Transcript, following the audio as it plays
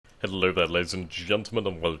Hello there, ladies and gentlemen,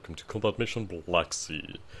 and welcome to Combat Mission Black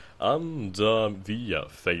Sea, and the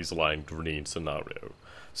phase line green scenario.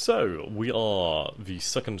 So, we are the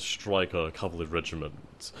 2nd Striker Cavalry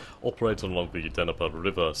Regiment, operating along the Dnieper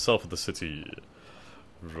River, south of the city.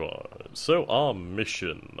 Right, so our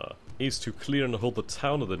mission is to clear and hold the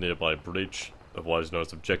town of the nearby bridge, otherwise known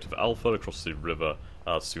as Objective Alpha, across the river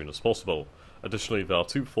as soon as possible. Additionally, there are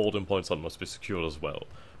 2 forwarding points that must be secured as well,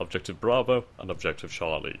 Objective Bravo and Objective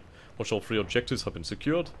Charlie. Once all 3 objectives have been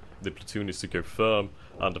secured, the platoon is to go firm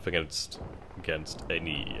and against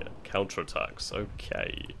any counterattacks.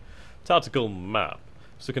 Okay. Tactical map.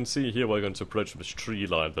 So you can see here we're going to approach this tree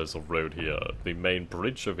line. There's a road here. The main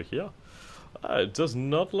bridge over here. It does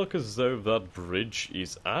not look as though that bridge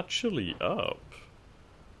is actually up.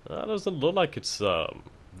 That doesn't look like it's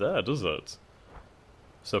there, does it?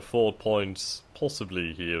 So forward points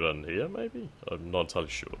possibly here and here, maybe? I'm not entirely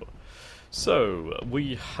sure. So,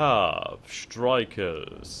 we have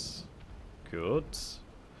strikers. Good.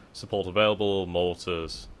 Support available,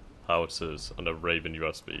 mortars, howitzers, and a Raven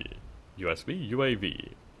UAV.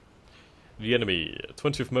 The enemy,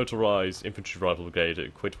 20th Motorized Infantry Rifle Brigade,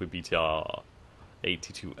 equipped with BTR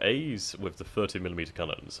 82As with the 30mm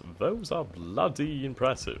cannons. Those are bloody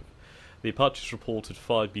impressive. The Apaches reported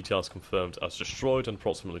 5 BTRs confirmed as destroyed and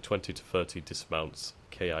approximately 20 to 30 dismounts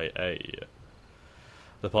KIA.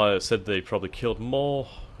 The pilot said they probably killed more.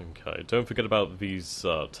 Okay, don't forget about these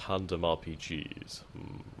tandem RPGs.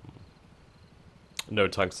 No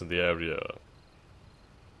tanks in the area.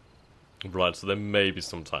 Right, so there may be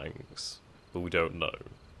some tanks, but we don't know.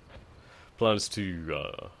 Plan is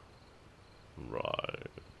to... right.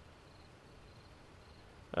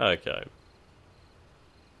 Okay.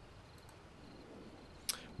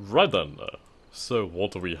 Right then, so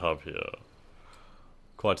what do we have here?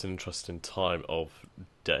 Quite an interesting time of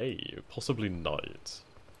day, possibly night.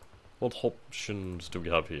 What options do we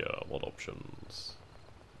have here? What options?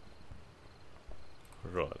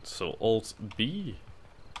 Right, so Alt B?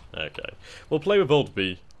 Okay. We'll play with Alt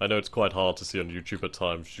B. I know it's quite hard to see on YouTube at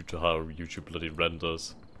times due to how YouTube bloody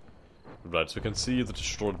renders. Right, so we can see the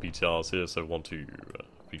destroyed BTRs here, so 1, 2,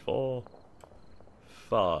 3, 4,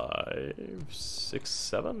 5, 6,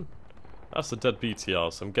 7? That's the dead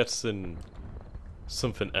BTR, so I'm guessing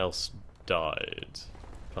something else died,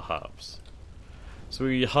 perhaps. So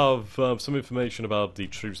we have some information about the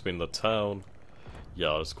troops being in the town.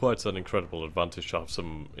 Yeah, it's quite an incredible advantage to have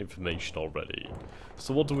some information already.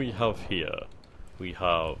 So what do we have here? We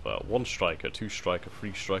have 1 striker, 2 striker,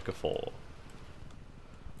 3 striker, 4.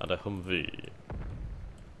 And a Humvee.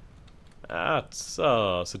 That's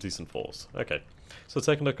it's a decent force. Okay, so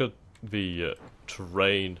taking a look at the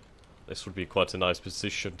terrain, this would be quite a nice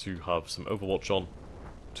position to have some overwatch on,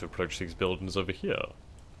 to approach these buildings over here.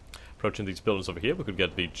 Approaching these buildings over here, we could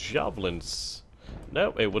get the javelins.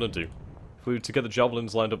 No, it wouldn't do. If we were to get the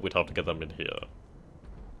javelins lined up, we'd have to get them in here.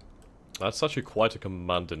 That's actually quite a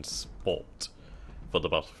commanding spot for the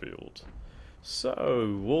battlefield.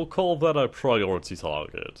 So, we'll call that a priority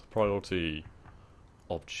target. Priority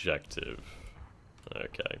objective.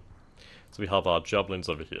 Okay. So we have our javelins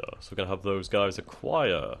over here. So we're going to have those guys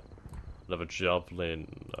acquire another javelin.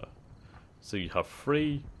 So you have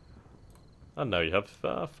 3. And now you have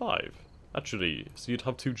 5. Actually, so you'd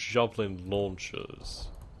have 2 javelin launchers.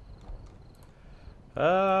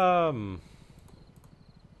 I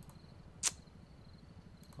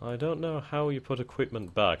don't know how you put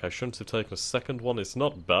equipment back. I shouldn't have taken a second one. It's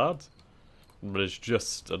not bad, but it's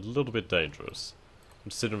just a little bit dangerous.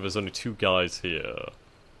 Considering there's only 2 guys here,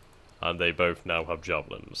 and they both now have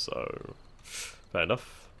javelins, so fair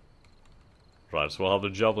enough. Right, so we'll have the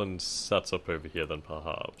javelins set up over here then,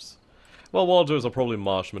 perhaps. Well, what I'll do is I'll probably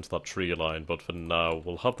march them into that tree line, but for now,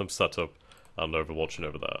 we'll have them set up and overwatching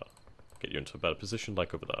over there. Get you into a better position,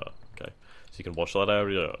 like over there. Okay, so you can watch that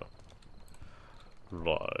area.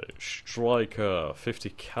 Right, striker,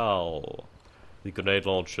 50 cal, the grenade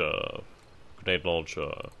launcher,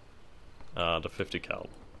 and a 50 cal.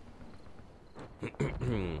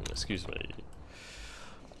 Excuse me.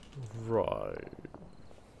 Right.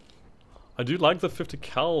 I do like the 50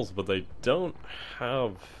 cals, but they don't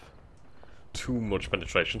have too much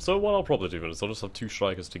penetration. So what I'll probably do is I'll just have 2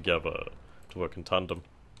 strikers together to work in tandem.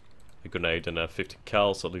 A grenade and a 50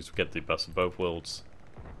 cal, so at least we get the best of both worlds.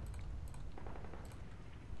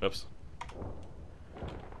 Oops.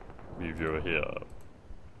 View viewer here.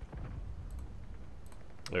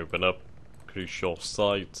 Open up. Increase short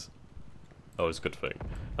sight. Oh, it's a good thing.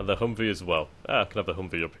 And the Humvee as well. I can have the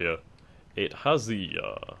Humvee up here. It has the,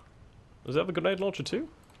 does it have a grenade launcher too?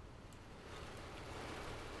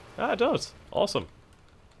 It does. Awesome.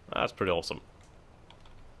 That's pretty awesome.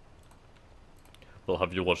 We'll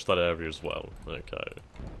have you watch that area as well. Okay.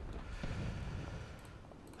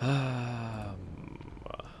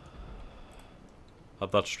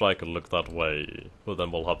 Have that striker look that way, but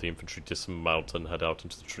then we'll have the infantry dismount and head out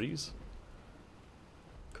into the trees.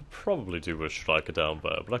 Could probably do a striker down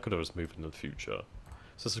there, but I could always move in the future.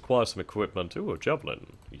 So this requires some equipment. Ooh, a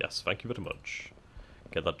javelin. Yes, thank you very much.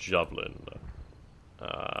 Get that javelin.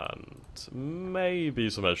 And maybe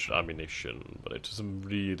some extra ammunition, but it doesn't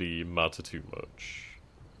really matter too much.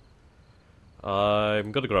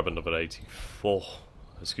 I'm gonna grab another 84.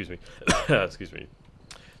 Excuse me. Excuse me.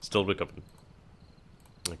 Still recovering.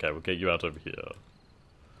 Okay, we'll get you out over here.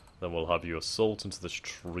 Then we'll have you assault into this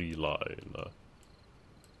tree line.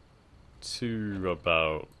 To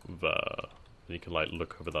about there. And you can, like,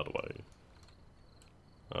 look over that way.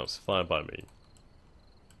 That's fine by me.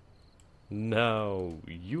 Now,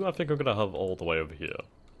 you I think are gonna have all the way over here.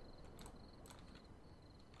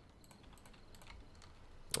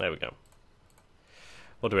 There we go.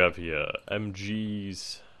 What do we have here?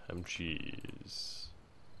 MGs. MGs.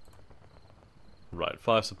 Right,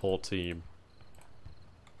 fire support team.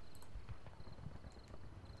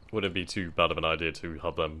 Wouldn't be too bad of an idea to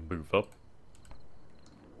have them move up.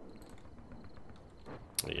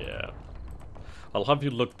 Yeah. I'll have you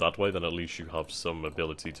look that way, then at least you have some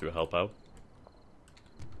ability to help out.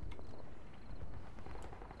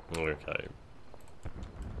 Okay.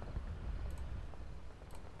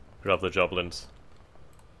 Grab the javelins.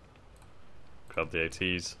 Grab the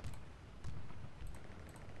ATs.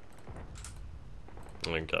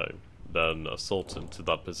 Okay. Then assault into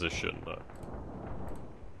that position.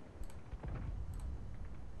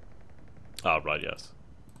 Ah, right, yes.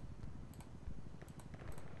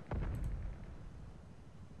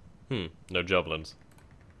 No javelins.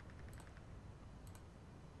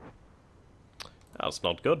 That's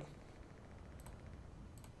not good.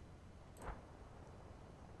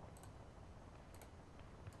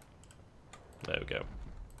 There we go.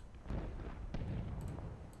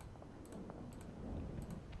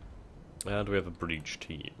 And we have a breach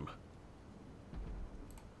team.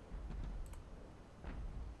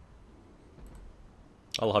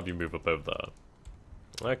 I'll have you move up over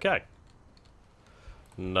there. Okay.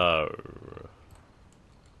 No.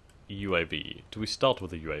 UAV. Do we start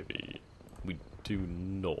with a UAV? We do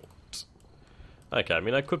not. Okay, I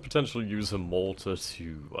mean, I could potentially use a mortar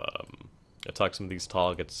to attack some of these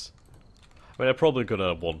targets. I mean, I'm probably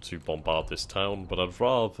gonna want to bombard this town, but I'd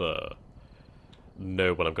rather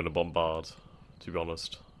know what I'm gonna bombard, to be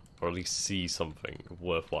honest. Or at least see something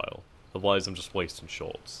worthwhile. Otherwise, I'm just wasting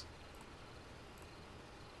shots.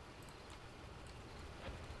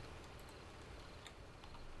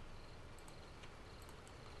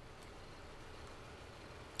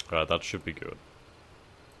 Alright, that should be good.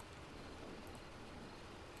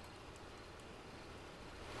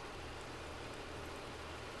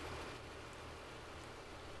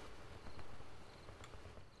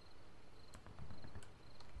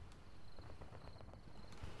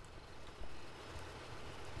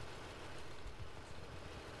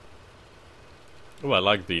 Oh, I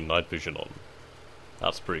like the night vision on.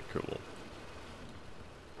 That's pretty cool.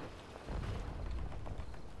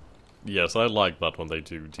 Yes, I like that when they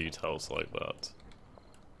do details like that.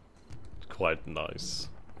 Quite nice.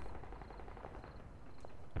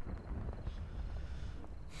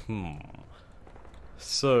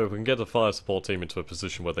 So, if we can get the fire support team into a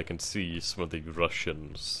position where they can see some of the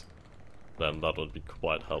Russians, then that would be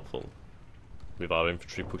quite helpful. With our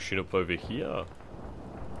infantry pushing up over here.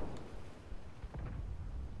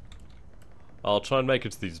 I'll try and make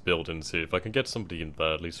it to these buildings here. If I can get somebody in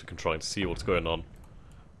there, at least we can try and see what's going on.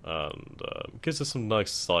 And gives us some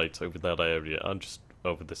nice sight over that area and just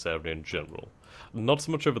over this area in general. Not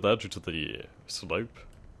so much over there due to the slope.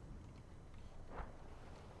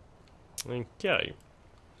 Okay.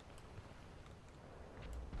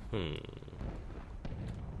 And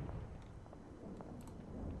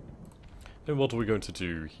what we're going to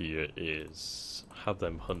do here is have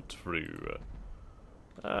them hunt through.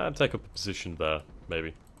 Take up a position there,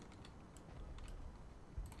 maybe.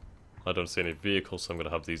 I don't see any vehicles, so I'm going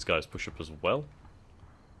to have these guys push up as well.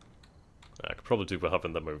 I could probably do with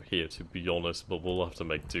having them over here, to be honest, but we'll have to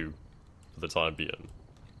make do for the time being.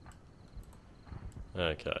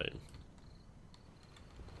 Okay.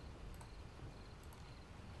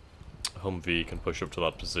 Humvee can push up to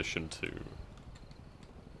that position too.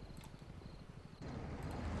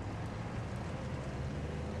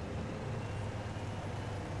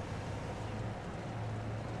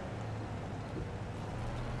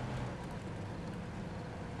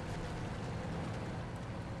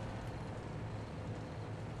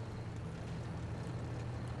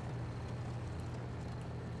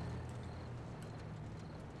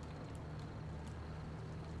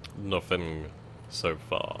 nothing so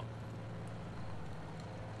far.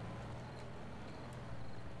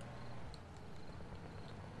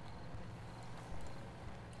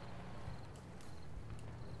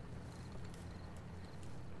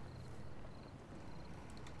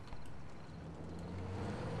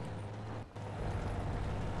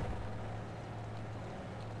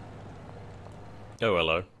 Oh,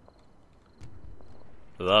 hello.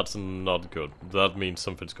 That's not good. That means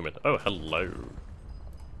something's coming. Oh, hello.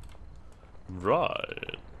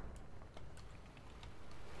 Right.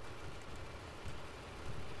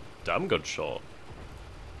 Damn good shot.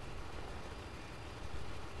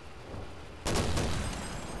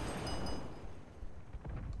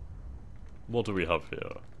 What do we have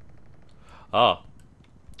here? Ah.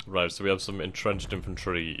 Right, so we have some entrenched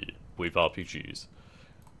infantry with RPGs.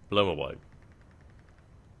 Blow them away.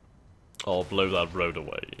 Or blow that road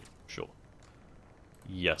away. Sure.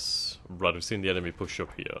 Yes. Right, we've seen the enemy push up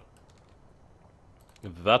here.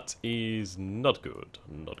 That is not good.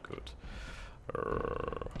 Not good.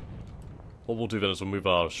 What we'll do then is we'll move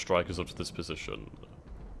our strikers up to this position.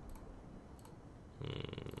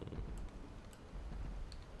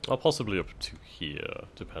 Or possibly up to here.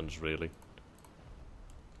 Depends, really.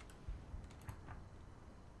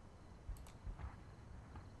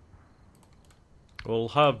 We'll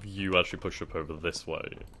have you actually push up over this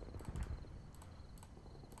way.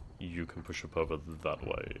 You can push up over that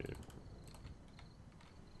way.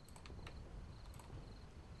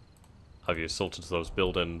 Have you assaulted those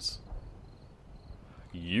buildings?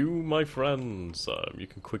 You, my friends, you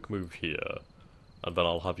can quick move here. And then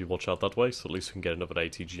I'll have you watch out that way, so at least we can get another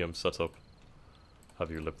ATGM set up.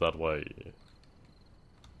 Have you look that way.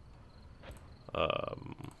 I'd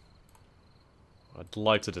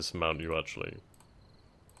like to dismount you, actually.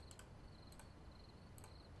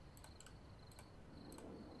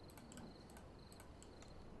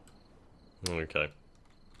 Okay.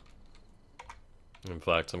 In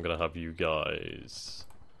fact, I'm gonna have you guys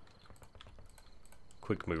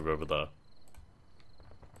quick move over there.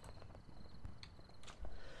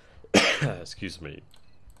 Excuse me.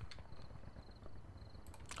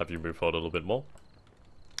 Have you move forward a little bit more?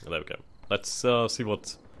 There we go. Let's see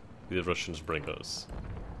what the Russians bring us.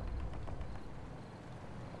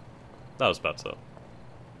 That was better.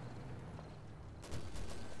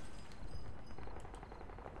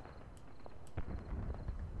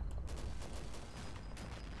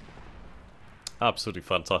 Absolutely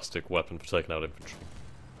fantastic weapon for taking out infantry.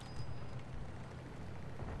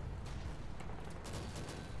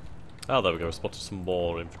 Ah, there we go. Spotted some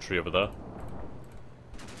more infantry over there.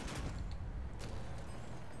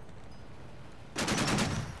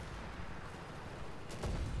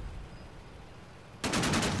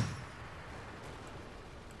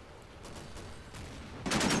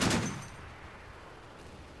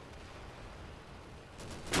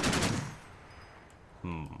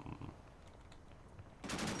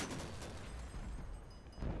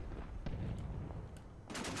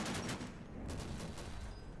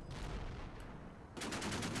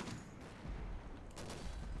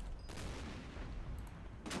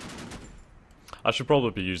 I should probably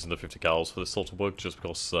be using the 50 cals for this sort of work, just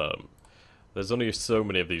because there's only so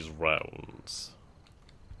many of these rounds.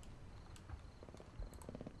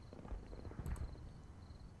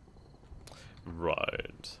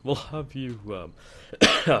 Right. We'll have you,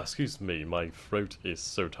 excuse me, my throat is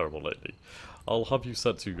so terrible lately. I'll have you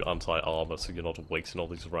set to anti-armor so you're not wasting all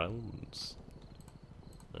these rounds.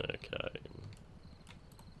 Okay.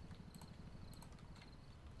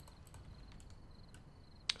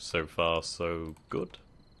 So far, so good.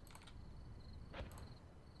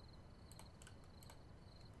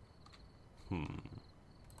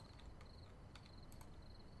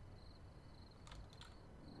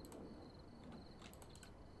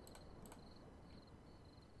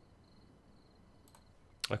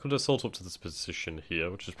 I could assault up to this position here,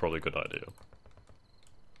 which is probably a good idea.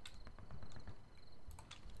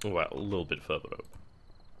 Well, a little bit further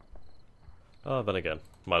up. Then again,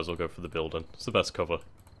 might as well go for the building. It's the best cover.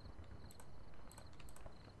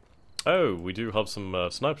 Oh, we do have some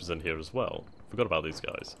snipers in here as well. Forgot about these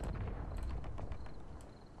guys.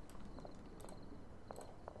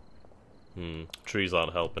 Trees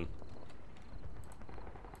aren't helping.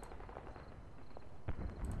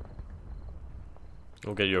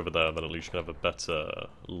 We'll get you over there, then at least you can have a better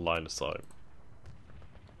line of sight.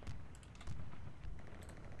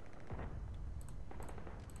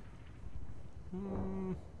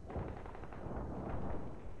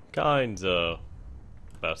 Kinda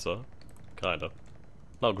better. Kinda.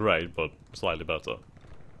 Not great, but slightly better.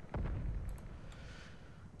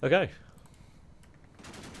 Okay.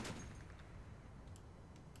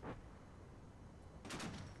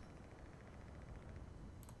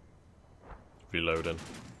 reloading.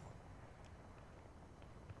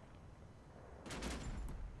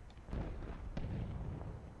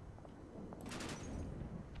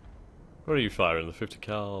 Where are you firing? The 50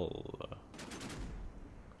 cal?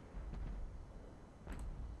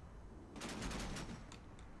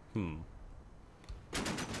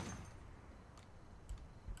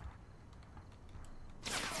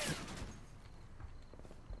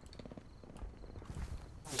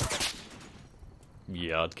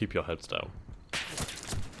 Yeah, I'd keep your heads down.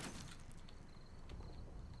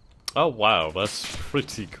 Oh wow, that's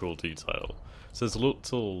pretty cool detail. So there's a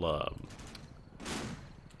little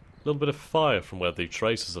bit of fire from where the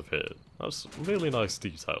traces have hit. That's really nice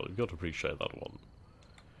detail. You've got to appreciate that one.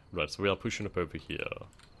 Right, so we are pushing up over here.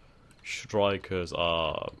 Strikers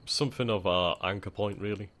are something of our anchor point,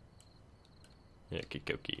 really. Yeah,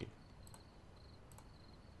 Kikoki.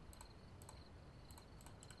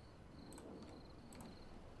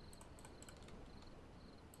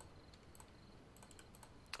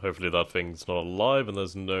 Hopefully that thing's not alive and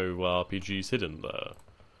there's no RPGs hidden there.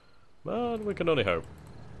 But we can only hope.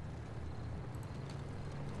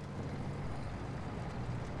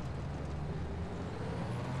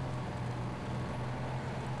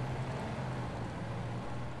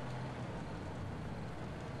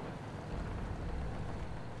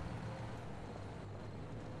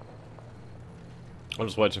 I'm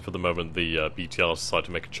just waiting for the moment the BTRs decide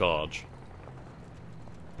to make a charge.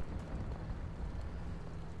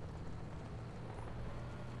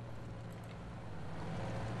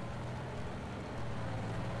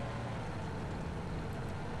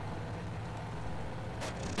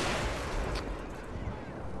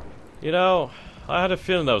 You know, I had a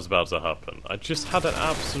feeling that was about to happen. I just had an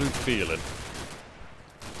absolute feeling.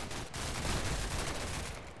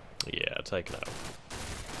 Yeah, taken out.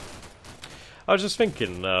 I was just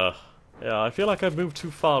thinking, yeah, I feel like I've moved too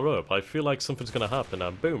far up. I feel like something's gonna happen,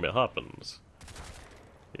 and boom, it happens.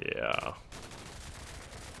 Yeah.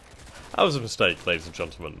 That was a mistake, ladies and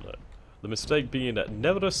gentlemen. The mistake being that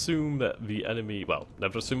never assume that the enemy, well,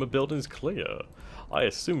 never assume a building is clear. I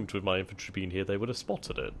assumed with my infantry being here they would have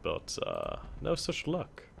spotted it, but no such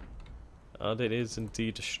luck. And it is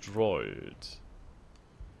indeed destroyed.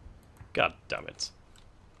 God damn it.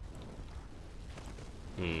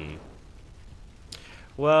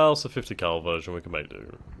 Well, it's a 50 cal version we can make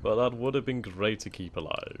do, but that would have been great to keep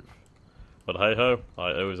alive. But hey ho,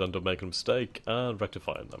 I always end up making a mistake and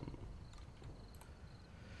rectifying them.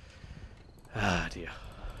 Ah dear.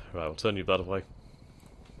 Right, we'll turn you that way.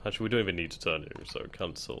 Actually, we don't even need to turn you, so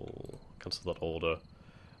cancel that order.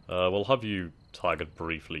 We'll have you target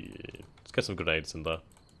briefly. Let's get some grenades in there.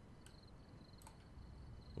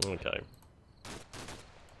 Okay.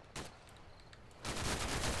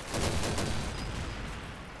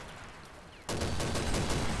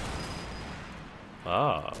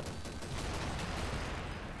 Ah.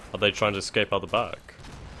 Are they trying to escape out the back?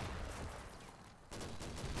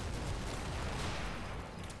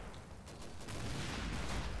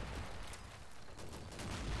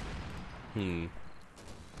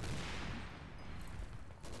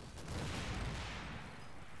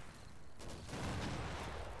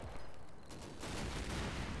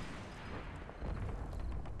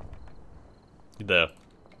 There.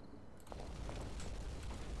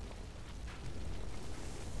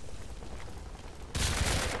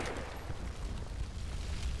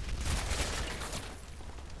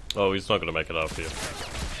 Oh, he's not going to make it out here.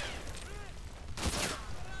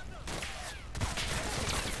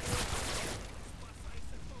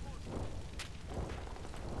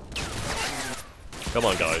 Come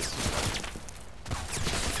on, guys.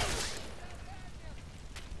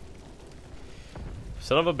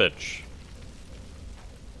 Son of a bitch.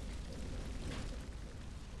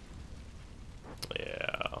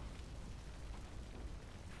 Yeah.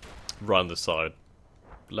 Run this side.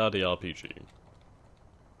 Bloody RPG.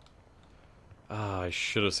 Ah, I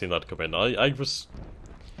should have seen that come in. I was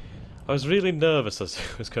really nervous as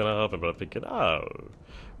it was going to happen, but I'm thinking, oh,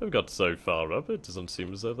 we've got so far up, it doesn't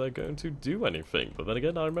seem as though they're going to do anything. But then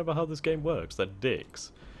again, I remember how this game works. They're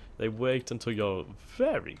dicks. They wait until you're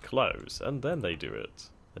very close, and then they do it.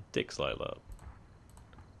 They're dicks like that.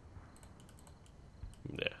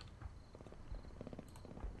 Yeah.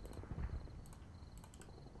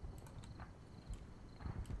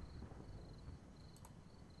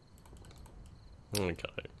 Okay.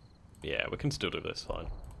 Yeah, we can still do this fine.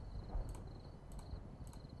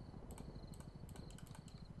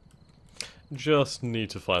 Just need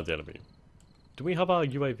to find the enemy. Do we have our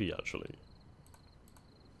UAV actually?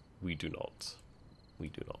 We do not. We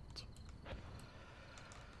do not.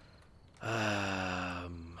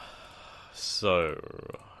 So,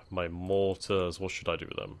 My mortars, what should I do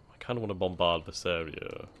with them? I kind of want to bombard this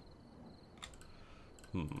area.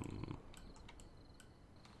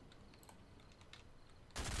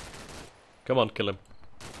 Come on, kill him.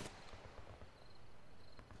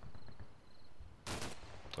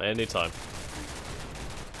 Anytime.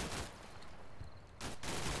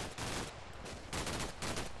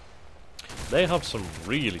 They have some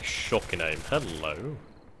really shocking aim. Hello.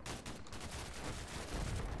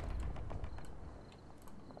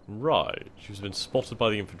 Right, she's been spotted by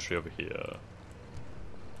the infantry over here.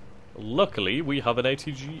 Luckily, we have an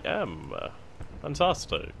ATGM.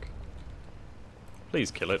 Fantastic.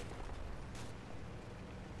 Please kill it.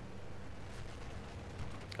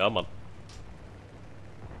 Come on.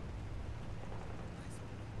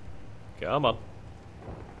 Come on.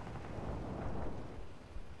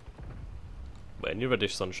 When you're ready,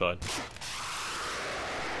 sunshine.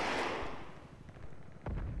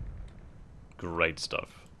 Great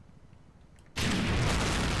stuff.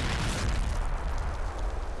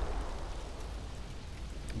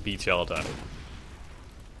 BTR down.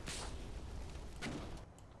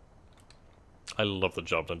 I love the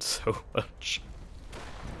job done so much.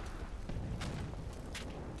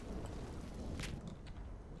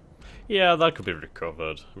 Yeah, that could be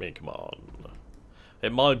recovered. I mean, come on.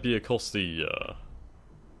 It might be a costly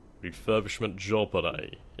refurbishment job, but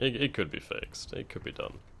hey, it could be fixed. It could be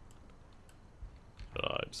done.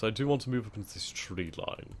 Right, so I do want to move up into this tree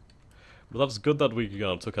line. But that's good that we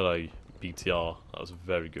took out a BTR. That was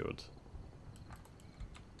very good.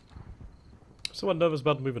 So I'm nervous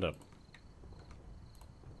about moving up.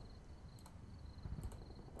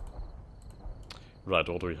 Right,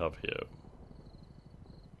 what do we have here?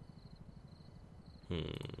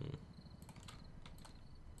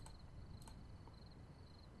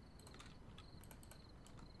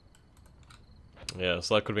 Yeah,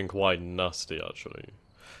 so that could have been quite nasty, actually.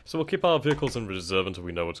 So we'll keep our vehicles in reserve until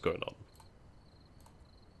we know what's going on.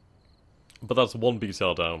 But that's one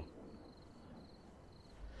BTR down.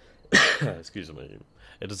 Excuse me.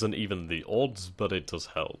 It isn't even the odds, but it does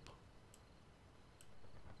help.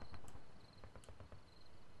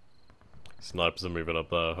 Snipers are moving up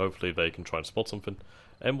there. Hopefully they can try and spot something.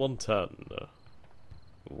 M110.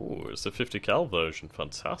 Ooh, it's a 50 cal version.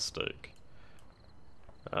 Fantastic.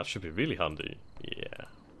 That should be really handy. Yeah.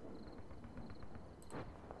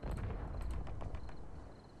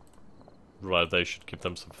 Right, they should give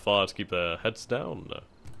them some fire to keep their heads down.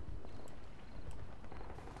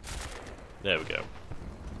 There we go.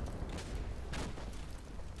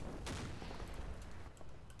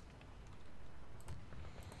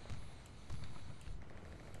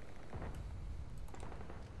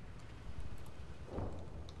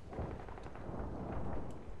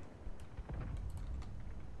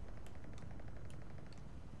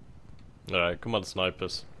 Alright, come on,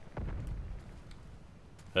 snipers.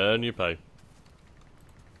 Earn your pay.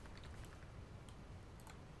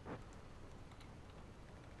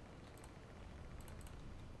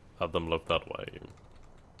 Have them look that way.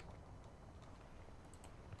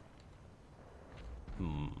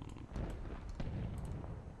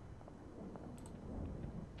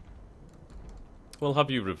 We'll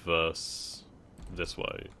have you reverse this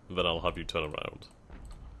way, then I'll have you turn around.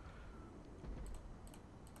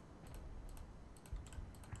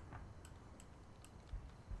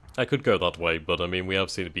 I could go that way, but I mean, we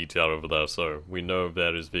have seen a BTR over there, so we know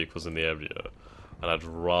there is vehicles in the area. And I'd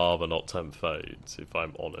rather not tempt fate, if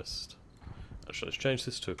I'm honest. Actually, let's change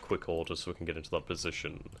this to a quick order so we can get into that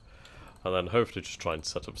position. And then hopefully just try and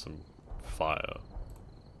set up some fire.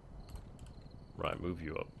 Right, move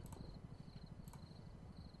you up.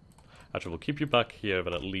 Actually, we'll keep you back here,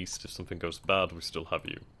 then at least if something goes bad, we still have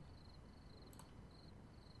you.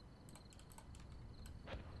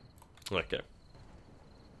 Okay.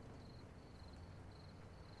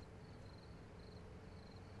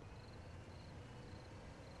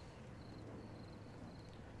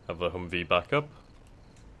 Have the Humvee back up.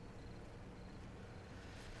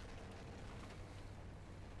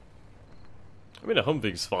 I mean, a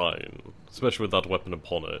Humvee's fine, especially with that weapon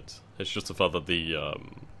upon it. It's just the fact that the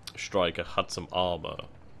striker had some armor.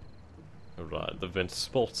 Right, they've been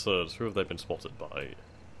spotted. Who have they been spotted by?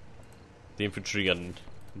 The infantry and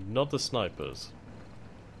not the snipers.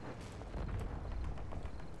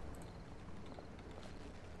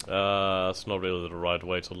 That's not really the right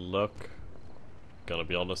way to look. Gonna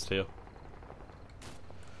be honest here.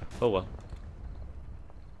 Oh well.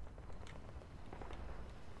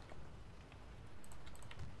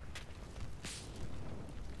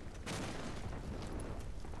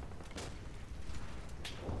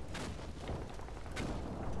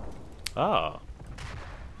 Ah.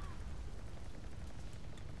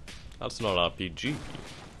 That's not RPG.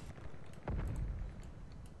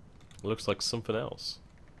 Looks like something else.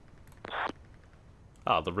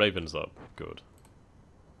 Ah, the Raven's up. Good.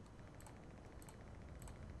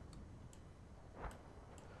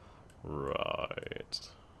 Right.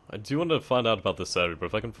 I do want to find out about this area, but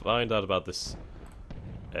if I can find out about this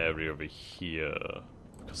area over here,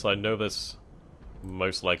 because I know there's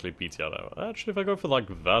most likely BTR now. Actually, if I go for like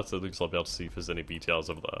that, at least I'll be able to see if there's any BTRs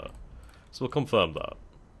over there. So we'll confirm that.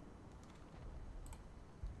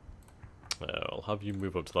 I'll have you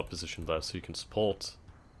move up to that position there so you can support.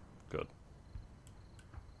 Good.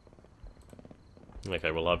 Okay,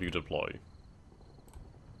 we'll have you deploy.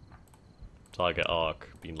 Target arc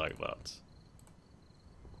being like that.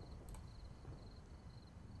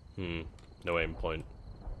 No aim point.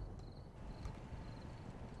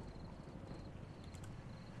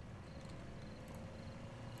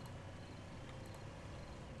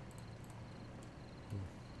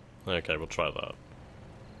 Okay, we'll try that.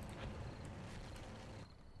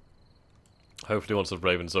 Hopefully once the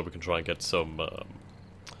Raven's up we can try and get some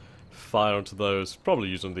fire onto those, probably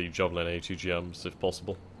using the Javelin ATGMs if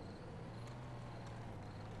possible.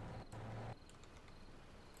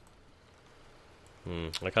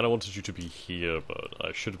 I kind of wanted you to be here, but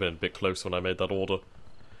I should have been a bit closer when I made that order.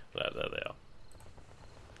 There they are.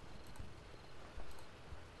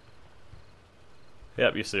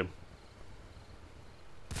 Yep, you see them.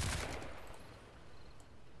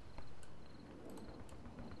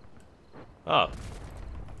 Ah.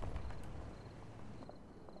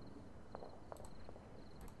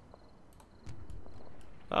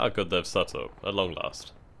 Ah, good, they've set up, at long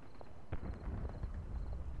last.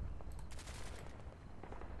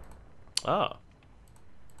 Ah.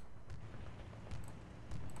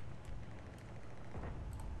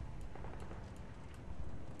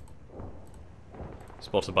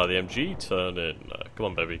 Spotted by the MG, turn in. Come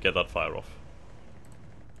on, baby, get that fire off.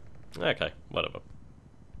 Okay, whatever.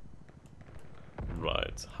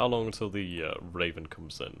 Right, how long until the Raven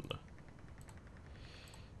comes in?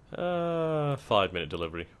 5-minute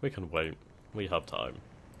delivery. We can wait. We have time.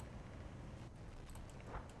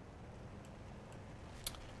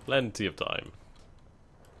 Plenty of time.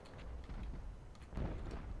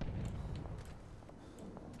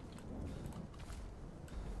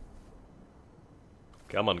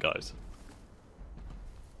 Come on, guys.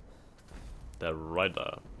 They're right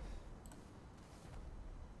there.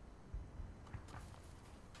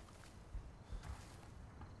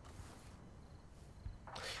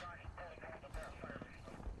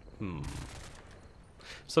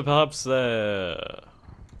 So perhaps they're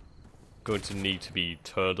going to need to be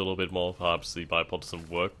turned a little bit more. Perhaps the bipod doesn't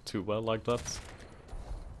work too well like that.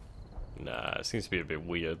 Nah, it seems to be a bit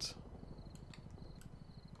weird.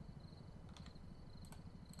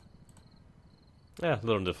 Yeah,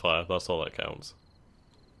 they're under fire, that's all that counts.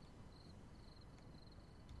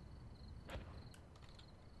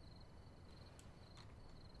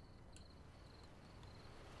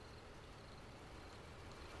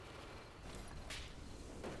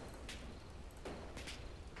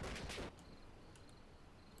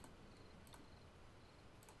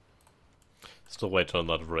 Still waiting on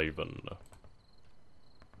that Raven.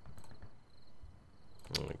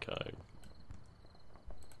 Okay.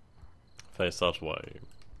 Face that way.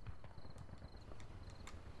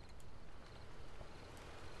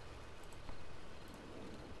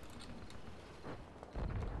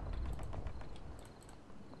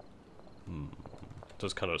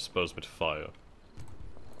 Does kind of expose me to fire.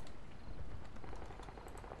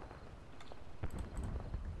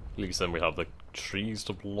 At least then we have the trees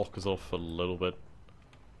to block us off a little bit.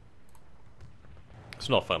 It's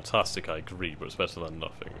not fantastic, I agree, but it's better than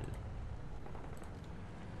nothing.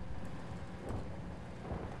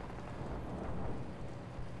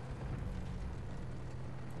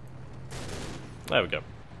 There we go.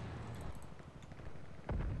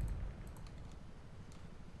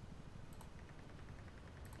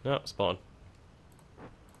 No, spawn.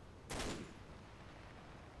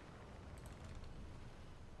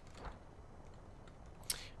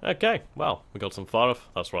 Okay, well, we got some fire off.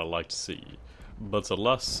 That's what I like to see. But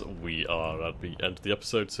alas, we are at the end of the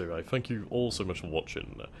episode, so I thank you all so much for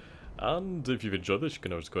watching. And if you've enjoyed this, you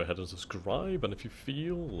can always go ahead and subscribe, and if you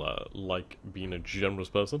feel like being a generous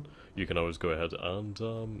person, you can always go ahead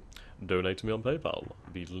and donate to me on PayPal.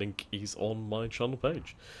 The link is on my channel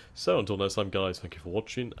page. So until next time guys, thank you for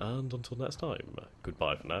watching, and until next time,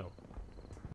 goodbye for now.